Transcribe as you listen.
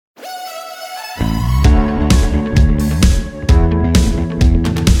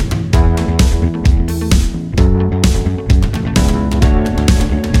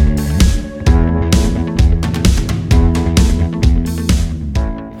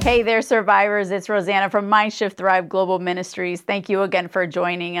Hey there, survivors. It's Rossana from MindShift Thrive Global Ministries. Thank you again for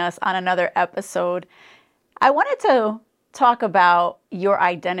joining us on another episode. I wanted to talk about your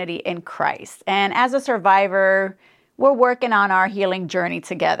identity in Christ. And as a survivor, we're working on our healing journey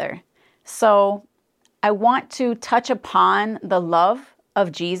together. So I want to touch upon the love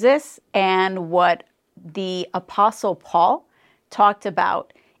of Jesus and what the Apostle Paul talked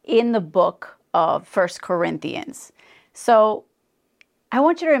about in the book of 1 Corinthians. So I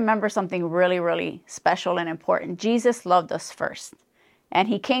want you to remember something really, really special and important. Jesus loved us first, and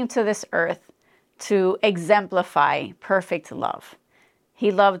he came to this earth to exemplify perfect love. He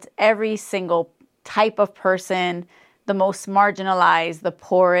loved every single type of person, the most marginalized, the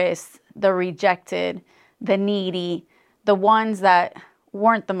poorest, the rejected, the needy, the ones that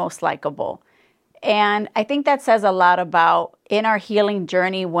weren't the most likable. And I think that says a lot about in our healing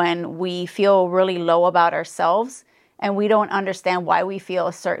journey when we feel really low about ourselves and we don't understand why we feel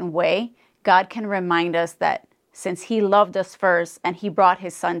a certain way. God can remind us that since he loved us first and he brought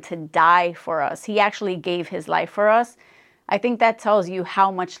his son to die for us, he actually gave his life for us. I think that tells you how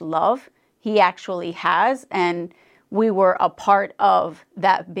much love he actually has. And we were a part of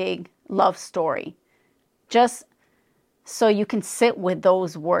that big love story. Just so you can sit with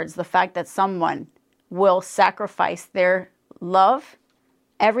those words, the fact that someone will sacrifice their love,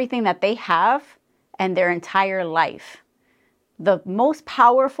 everything that they have, and their entire life. The most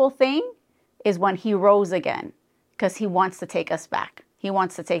powerful thing is when he rose again, because he wants to take us back. He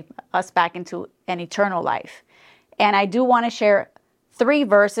wants to take us back into an eternal life. And I do want to share 3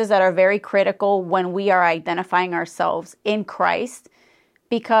 verses that are very critical when we are identifying ourselves in Christ,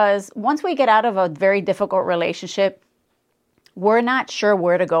 because once we get out of a very difficult relationship, we're not sure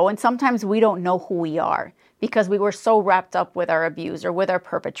where to go. And sometimes we don't know who we are because we were so wrapped up with our abuser, with our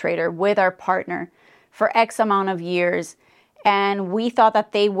perpetrator, with our partner for X amount of years. And we thought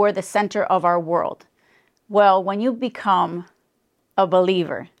that they were the center of our world. Well, when you become a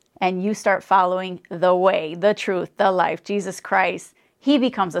believer and you start following the way, the truth, the life, Jesus Christ, he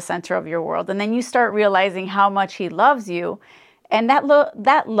becomes the center of your world. And then you start realizing how much he loves you. And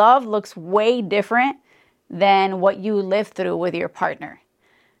that love looks way different than what you lived through with your partner.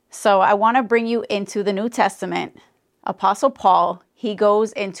 So I want to bring you into the New Testament. Apostle Paul, he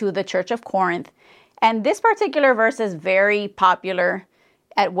goes into the church of Corinth. And this particular verse is very popular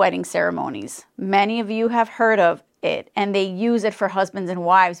at wedding ceremonies. Many of you have heard of it, and they use it for husbands and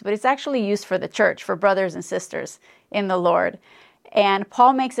wives, but it's actually used for the church, for brothers and sisters in the Lord. And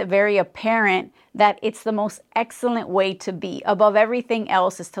Paul makes it very apparent that it's the most excellent way to be. Above everything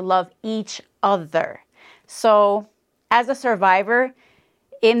else is to love each other. So as a survivor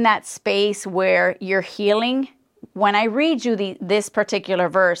in that space where you're healing, when I read you this particular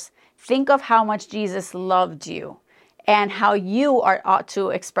verse, think of how much Jesus loved you and how you ought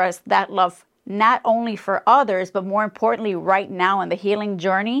to express that love, not only for others, but more importantly, right now in the healing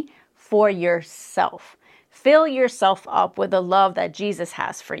journey, for yourself. Fill yourself up with the love that Jesus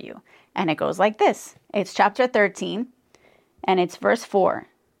has for you. And it goes like this. It's chapter 13, and it's verse 4.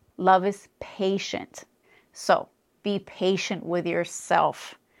 Love is patient. So be patient with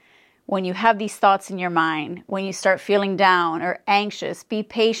yourself. When you have these thoughts in your mind, when you start feeling down or anxious, be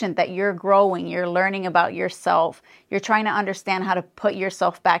patient that you're growing, you're learning about yourself. You're trying to understand how to put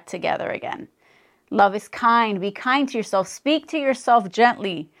yourself back together again. Love is kind. Be kind to yourself. Speak to yourself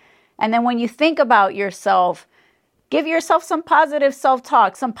gently. And then when you think about yourself, give yourself some positive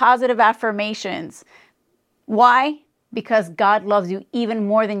self-talk, some positive affirmations. Why? Because God loves you even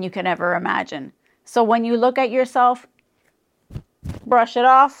more than you can ever imagine. So when you look at yourself, brush it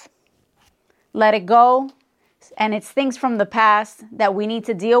off. Let it go. And it's things from the past that we need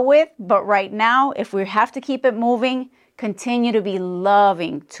to deal with. But right now, if we have to keep it moving, continue to be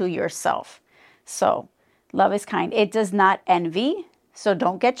loving to yourself. So love is kind. It does not envy. So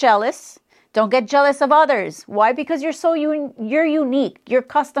don't get jealous. Don't get jealous of others. Why? Because you're unique. You're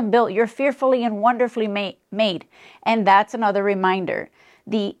custom built. You're fearfully and wonderfully made. And that's another reminder.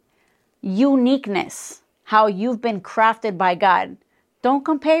 The uniqueness, how you've been crafted by God. Don't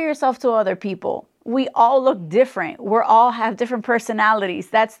compare yourself to other people. We all look different. We all have different personalities.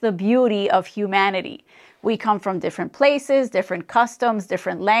 That's the beauty of humanity. We come from different places, different customs,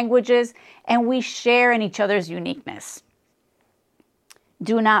 different languages, and we share in each other's uniqueness.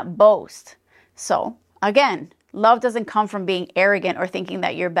 Do not boast. So, again, love doesn't come from being arrogant or thinking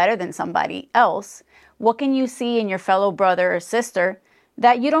that you're better than somebody else. What can you see in your fellow brother or sister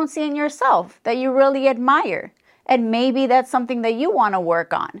that you don't see in yourself, that you really admire? And maybe that's something that you want to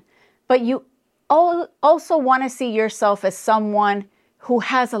work on. But you also want to see yourself as someone who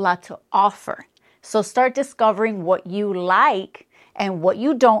has a lot to offer. So start discovering what you like and what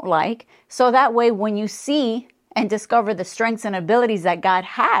you don't like. So that way, when you see and discover the strengths and abilities that God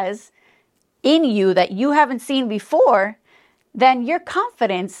has in you that you haven't seen before, then your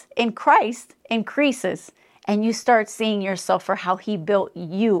confidence in Christ increases and you start seeing yourself for how He built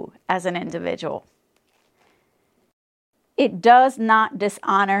you as an individual. It does not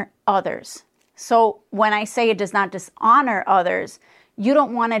dishonor others. So when I say it does not dishonor others, you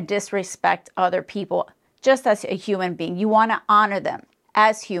don't want to disrespect other people just as a human being. You want to honor them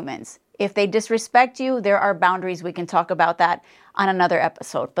as humans. If they disrespect you, there are boundaries. We can talk about that on another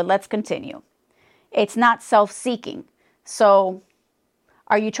episode, but let's continue. It's not self-seeking. So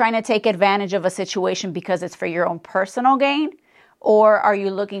are you trying to take advantage of a situation because it's for your own personal gain? Or are you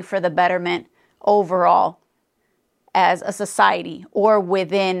looking for the betterment overall as a society or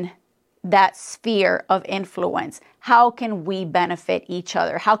within that sphere of influence? How can we benefit each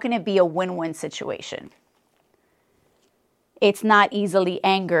other? How can it be a win-win situation? It's not easily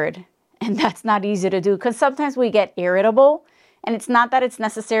angered, and that's not easy to do because sometimes we get irritable, and it's not that it's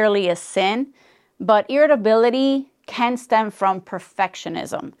necessarily a sin, but irritability can stem from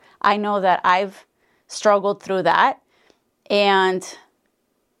perfectionism. I know that I've struggled through that, and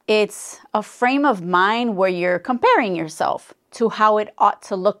it's a frame of mind where you're comparing yourself to how it ought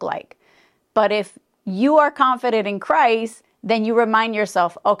to look like. But if you are confident in Christ, then you remind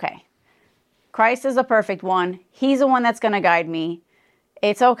yourself, okay, Christ is the perfect one. He's the one that's going to guide me.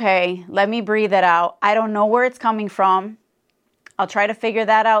 It's okay. Let me breathe it out. I don't know where it's coming from. I'll try to figure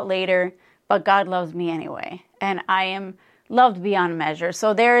that out later, but God loves me anyway. And I am loved beyond measure.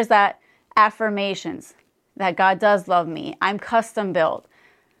 So there is that affirmations that God does love me. I'm custom built.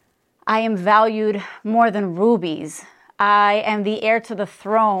 I am valued more than rubies. I am the heir to the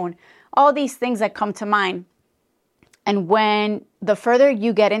throne. All these things that come to mind. And when the further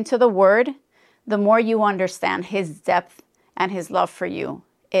you get into the Word, the more you understand His depth and His love for you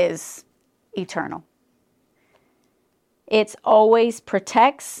is eternal. It always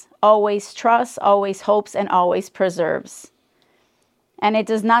protects, always trusts, always hopes, and always preserves. And it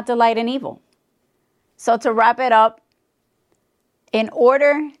does not delight in evil. So to wrap it up, in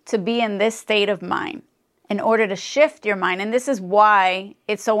order to be in this state of mind, in order to shift your mind, and this is why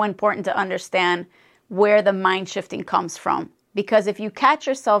it's so important to understand where the mind shifting comes from. Because if you catch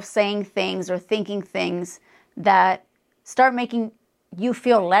yourself saying things or thinking things that start making you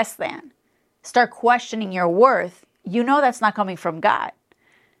feel less than, start questioning your worth, you know that's not coming from God.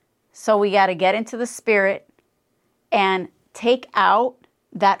 So we got to get into the spirit and take out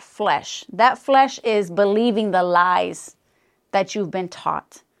that flesh. That flesh is believing the lies that you've been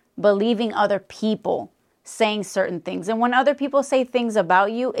taught, believing other people saying certain things. And when other people say things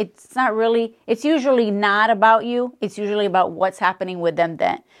about you, it's usually not about you. It's usually about what's happening with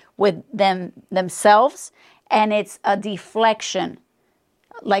them themselves. And it's a deflection,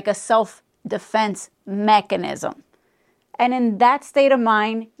 like a self-defense mechanism. And in that state of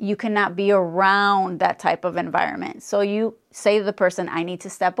mind, you cannot be around that type of environment. So you say to the person, I need to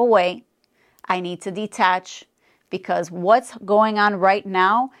step away. I need to detach because what's going on right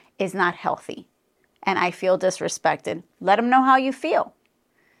now is not healthy. And I feel disrespected. Let them know how you feel.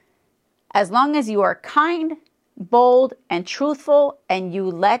 As long as you are kind, bold, and truthful, and you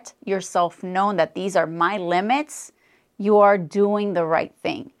let yourself know that these are my limits, you are doing the right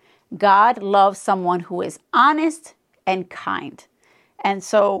thing. God loves someone who is honest and kind. And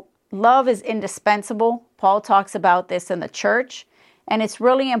so love is indispensable. Paul talks about this in the church. And it's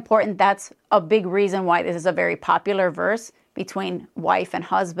really important. That's a big reason why this is a very popular verse between wife and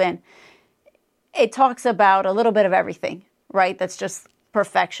husband. It talks about a little bit of everything, right? That's just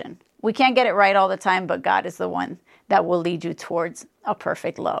perfection. We can't get it right all the time, but God is the one that will lead you towards a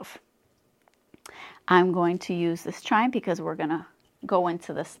perfect love. I'm going to use this chime because we're going to go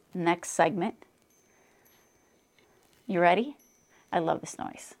into this next segment. You ready? I love this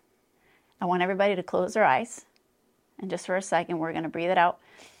noise. I want everybody to close their eyes. And just for a second, we're going to breathe it out.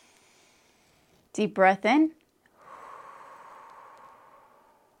 Deep breath in.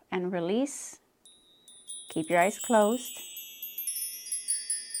 And release. Keep your eyes closed.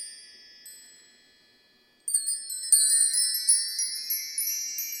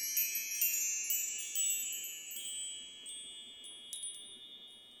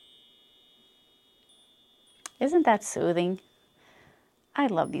 Isn't that soothing? I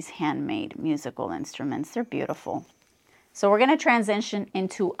love these handmade musical instruments. They're beautiful. So we're going to transition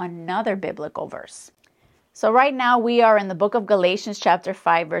into another biblical verse. So right now we are in the book of Galatians chapter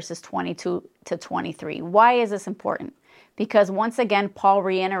 5 verses 22 to 23. Why is this important? Because once again, Paul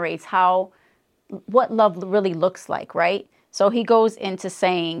reiterates what love really looks like, right? So he goes into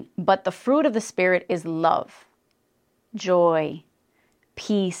saying, but the fruit of the Spirit is love, joy,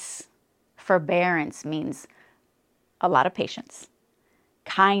 Peace, forbearance means a lot of patience.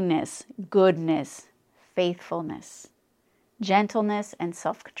 Kindness, goodness, faithfulness, gentleness, and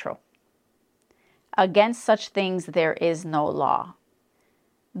self-control. Against such things there is no law.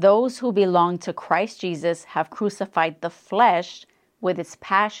 Those who belong to Christ Jesus have crucified the flesh with its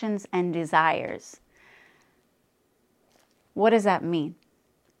passions and desires. What does that mean?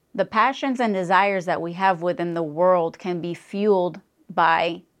 The passions and desires that we have within the world can be fueled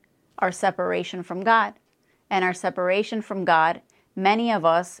by our separation from God. And our separation from God, many of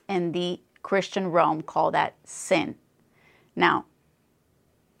us in the Christian realm call that sin. Now,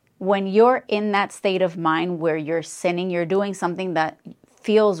 when you're in that state of mind where you're sinning, you're doing something that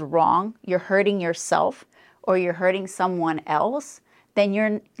feels wrong, you're hurting yourself or you're hurting someone else, then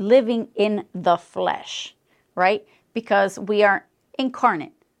you're living in the flesh, right? Because we are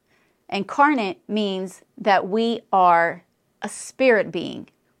incarnate. Incarnate means that we are a spirit being.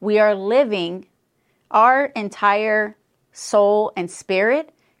 We are living, our entire soul and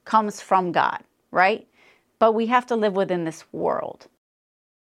spirit comes from God, right? But we have to live within this world.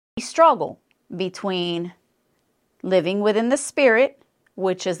 We struggle between living within the spirit,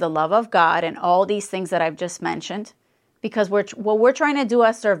 which is the love of God and all these things that I've just mentioned, because what we're trying to do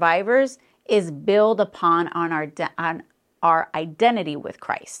as survivors is build upon on our identity with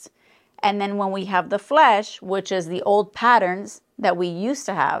Christ. And then when we have the flesh, which is the old patterns that we used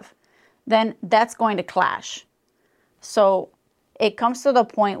to have, then that's going to clash. So it comes to the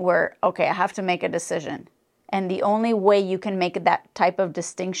point where, okay, I have to make a decision. And the only way you can make that type of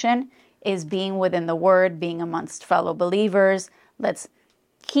distinction is being within the Word, being amongst fellow believers. Let's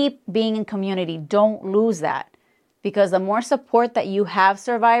keep being in community. Don't lose that. Because the more support that you have,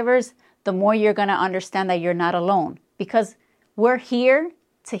 survivors, the more you're going to understand that you're not alone. Because we're here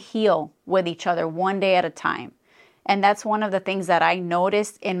to heal with each other one day at a time. And that's one of the things that I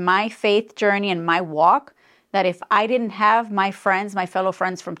noticed in my faith journey and my walk, that if I didn't have my friends, my fellow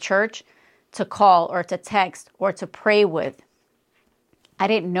friends from church, to call or to text or to pray with, I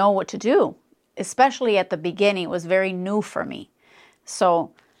didn't know what to do. Especially at the beginning, it was very new for me.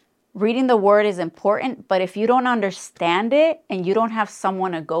 So reading the Word is important, but if you don't understand it and you don't have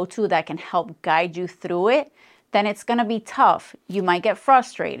someone to go to that can help guide you through it, then it's going to be tough. You might get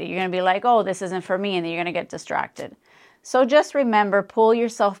frustrated. You're going to be like, oh, this isn't for me, and then you're going to get distracted. So just remember, pull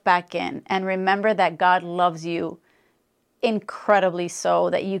yourself back in and remember that God loves you incredibly so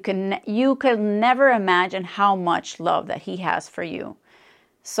that you can never imagine how much love that He has for you.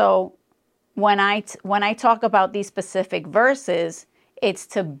 So when I talk about these specific verses, it's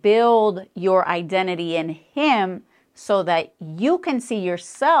to build your identity in Him so that you can see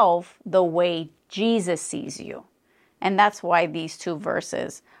yourself the way Jesus sees you. And that's why these two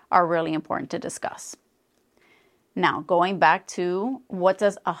verses are really important to discuss. Now, going back to what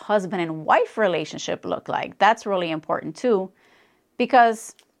does a husband and wife relationship look like? That's really important too,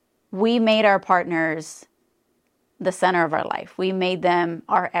 because we made our partners the center of our life. We made them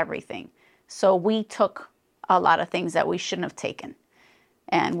our everything. So we took a lot of things that we shouldn't have taken.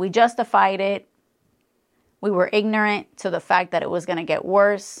 And we justified it. We were ignorant to the fact that it was going to get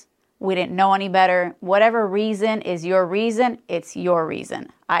worse. We didn't know any better. Whatever reason is your reason, it's your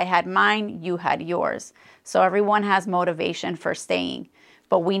reason. I had mine, you had yours. So everyone has motivation for staying.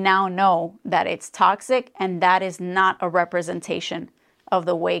 But we now know that it's toxic, and that is not a representation of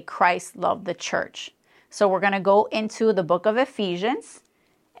the way Christ loved the church. So we're going to go into the book of Ephesians,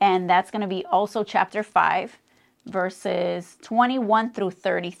 and that's going to be also chapter 5, verses 21 through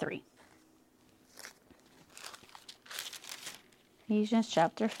 33. Ephesians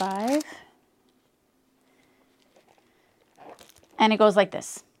chapter 5. And it goes like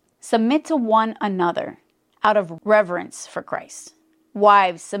this. Submit to one another out of reverence for Christ.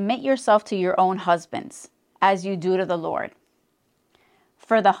 Wives, submit yourself to your own husbands, as you do to the Lord.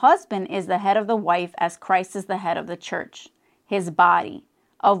 For the husband is the head of the wife, as Christ is the head of the church, His body,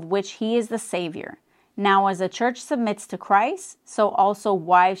 of which He is the Savior. Now, as the church submits to Christ, so also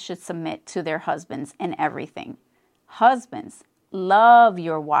wives should submit to their husbands in everything. Husbands, love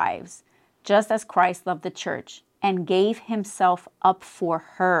your wives, just as Christ loved the church and gave Himself up for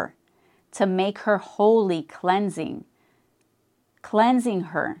her, to make her holy, cleansing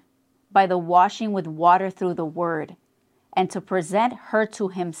her by the washing with water through the word, and to present her to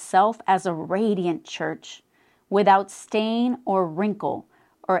Himself as a radiant church, without stain or wrinkle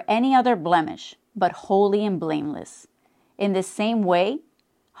or any other blemish, but holy and blameless. In the same way,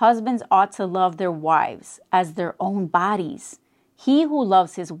 husbands ought to love their wives as their own bodies. He who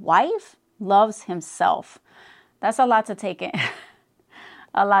loves his wife loves himself. That's a lot to take in.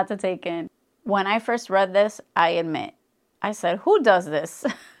 A lot to take in. When I first read this, I admit, I said, who does this?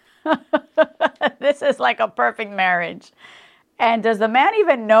 This is like a perfect marriage. And does the man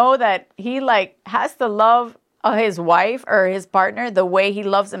even know that he like has to love his wife or his partner the way he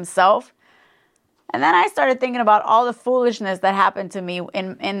loves himself? And then I started thinking about all the foolishness that happened to me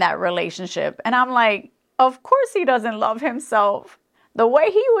in that relationship. And I'm like, of course he doesn't love himself. The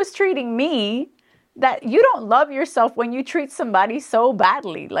way he was treating me, that you don't love yourself when you treat somebody so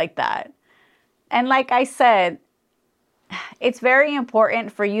badly like that. And like I said, it's very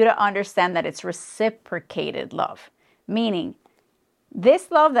important for you to understand that it's reciprocated love. Meaning,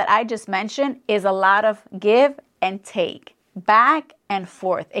 this love that I just mentioned is a lot of give and take, back and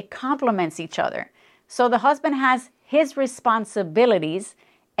forth. It complements each other. So the husband has his responsibilities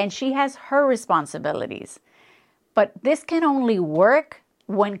and she has her responsibilities. But this can only work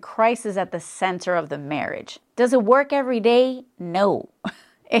when Christ is at the center of the marriage. Does it work every day? No,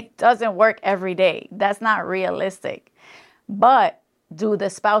 it doesn't work every day. That's not realistic. But do the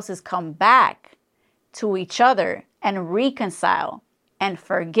spouses come back to each other and reconcile and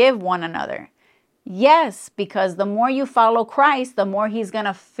forgive one another? Yes, because the more you follow Christ, the more he's going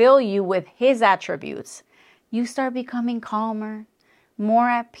to fill you with his attributes. You start becoming calmer, more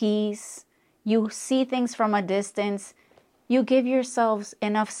at peace. You see things from a distance. You give yourselves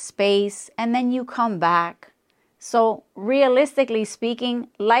enough space and then you come back. So realistically speaking,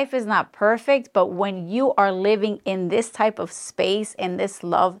 life is not perfect, but when you are living in this type of space, in this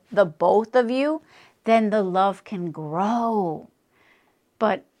love, the both of you, then the love can grow.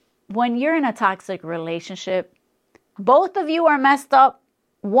 But when you're in a toxic relationship, both of you are messed up.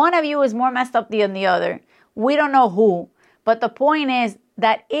 One of you is more messed up than the other. We don't know who. But the point is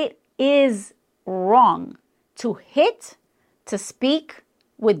that it is wrong to hit, to speak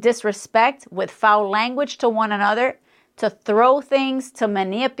with disrespect, with foul language to one another, to throw things, to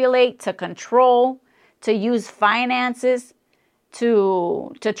manipulate, to control, to use finances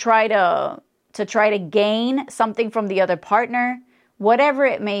to try to gain something from the other partner. Whatever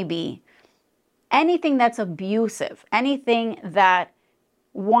it may be, anything that's abusive, anything that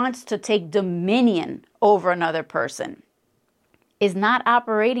wants to take dominion over another person is not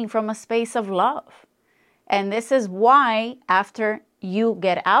operating from a space of love. And this is why after you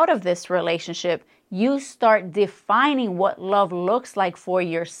get out of this relationship, you start defining what love looks like for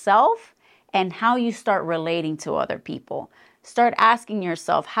yourself and how you start relating to other people. Start asking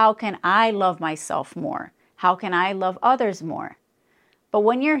yourself, how can I love myself more? How can I love others more? But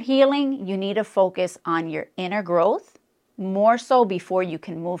when you're healing, you need to focus on your inner growth more so before you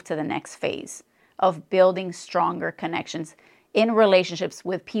can move to the next phase of building stronger connections in relationships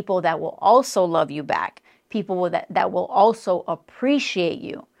with people that will also love you back, people that will also appreciate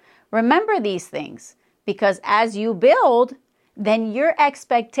you. Remember these things, because as you build, then your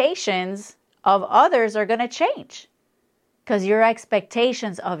expectations of others are going to change, because your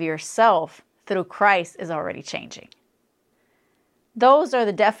expectations of yourself through Christ is already changing. Those are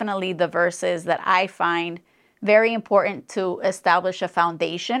definitely the verses that I find very important to establish a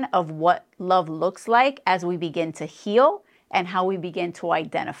foundation of what love looks like as we begin to heal and how we begin to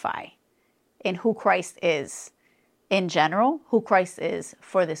identify in who Christ is in general, who Christ is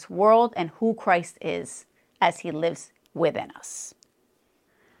for this world, and who Christ is as he lives within us.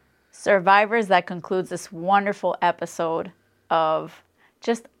 Survivors, that concludes this wonderful episode of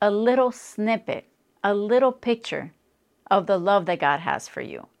just a little snippet, a little picture of the love that God has for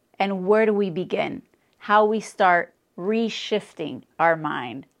you. And where do we begin? How we start reshifting our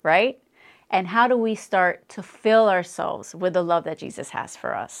mind, right? And how do we start to fill ourselves with the love that Jesus has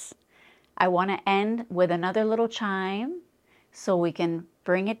for us? I want to end with another little chime so we can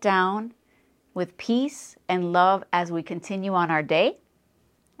bring it down with peace and love as we continue on our day.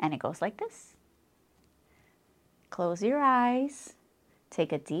 And it goes like this. Close your eyes,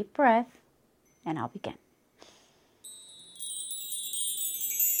 take a deep breath, and I'll begin.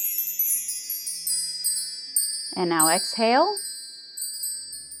 And now exhale.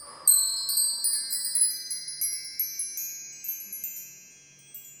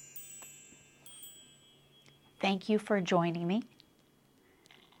 Thank you for joining me.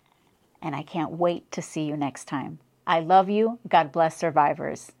 And I can't wait to see you next time. I love you. God bless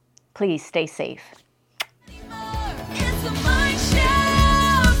survivors. Please stay safe.